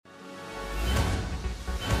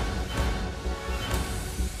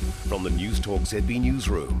From the Newstalk ZB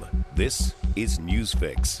Newsroom, this is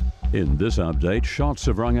Newsfix. In this update, shots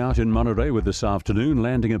have rung out in Manarewa this afternoon,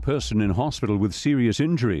 landing a person in hospital with serious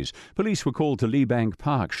injuries. Police were called to Leebank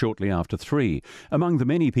Park shortly after 3. Among the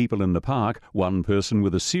many people in the park, one person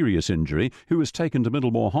with a serious injury who was taken to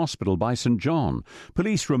Middlemore Hospital by St John.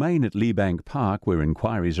 Police remain at Leebank Park, where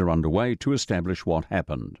inquiries are underway to establish what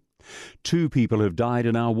happened. 2 people have died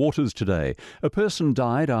in our waters today. A person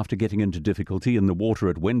died after getting into difficulty in the water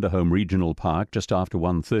at Wenderholm Regional Park just after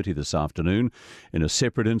 1:30 this afternoon. In a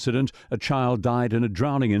separate incident, a child died in a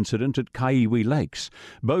drowning incident at Kaiwi Lakes.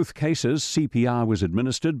 Both cases, CPR was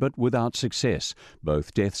administered but without success.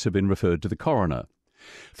 Both deaths have been referred to the coroner.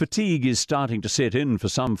 Fatigue is starting to set in for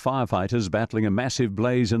some firefighters battling a massive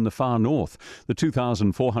blaze in the far north. The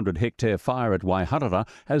 2,400-hectare fire at Waiharara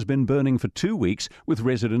has been burning for 2 weeks, with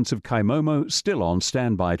residents of Kaimomo still on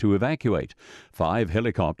standby to evacuate. 5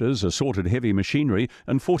 helicopters, assorted heavy machinery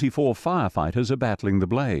and 44 firefighters are battling the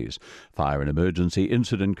blaze. Fire and Emergency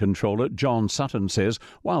Incident Controller John Sutton says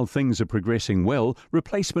while things are progressing well,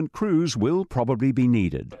 replacement crews will probably be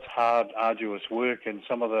needed. It's hard, arduous work, and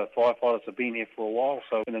some of the firefighters have been here for a while.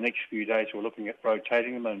 So in the next few days, we're looking at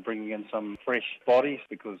rotating them and bringing in some fresh bodies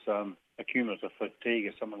because accumulative fatigue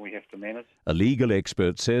is something we have to manage. A legal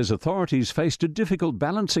expert says authorities faced a difficult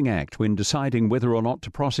balancing act when deciding whether or not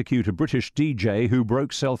to prosecute a British DJ who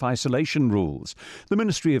broke self-isolation rules. The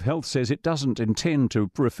Ministry of Health says it doesn't intend to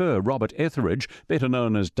refer Robert Etheridge, better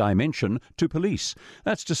known as Dimension, to police.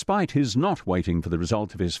 That's despite his not waiting for the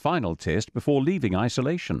result of his final test before leaving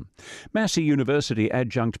isolation. Massey University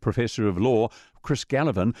adjunct professor of law Chris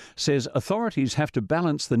Gallivan says authorities have to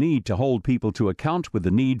balance the need to hold people to account with the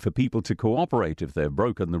need for people to cooperate if they've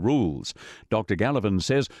broken the rules. Dr. Gallivan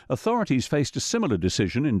says authorities faced a similar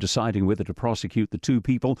decision in deciding whether to prosecute the 2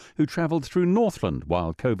 people who travelled through Northland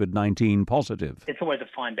while COVID-19 positive. It's always a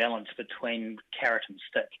fine balance between carrot and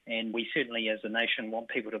stick, and we certainly as a nation want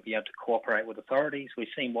people to be able to cooperate with authorities. We've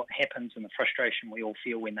seen what happens and the frustration we all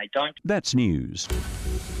feel when they don't. That's news.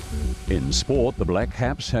 In sport, the Black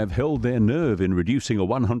Caps have held their nerve in reducing a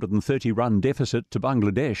 130-run deficit to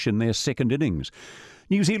Bangladesh in their second innings.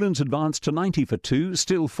 New Zealand's advanced to 90 for 2,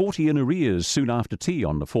 still 40 in arrears soon after tea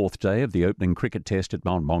on the 4th day of the opening cricket test at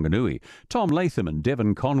Mount Maunganui. Tom Latham and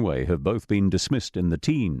Devon Conway have both been dismissed in the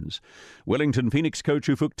teens. Wellington Phoenix coach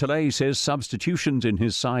Ufuk Talay says substitutions in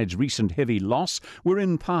his side's recent heavy loss were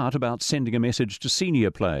in part about sending a message to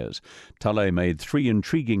senior players. Talay made 3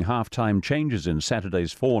 intriguing half-time changes in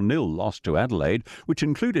Saturday's 4-0 loss to Adelaide, which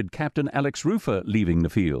included captain Alex Rufer leaving the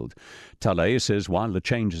field. Talay says while the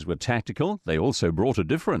changes were tactical, they also brought a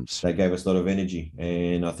difference. They gave us a lot of energy,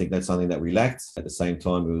 and I think that's something that we lacked. At the same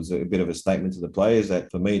time, it was a bit of a statement to the players that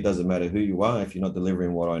for me, it doesn't matter who you are. If you're not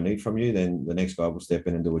delivering what I need from you, then the next guy will step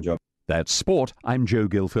in and do a job. That's sport. I'm Joe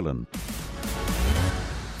Gilfillan.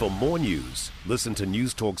 For more news, listen to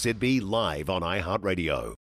Newstalk ZB live on iHeartRadio.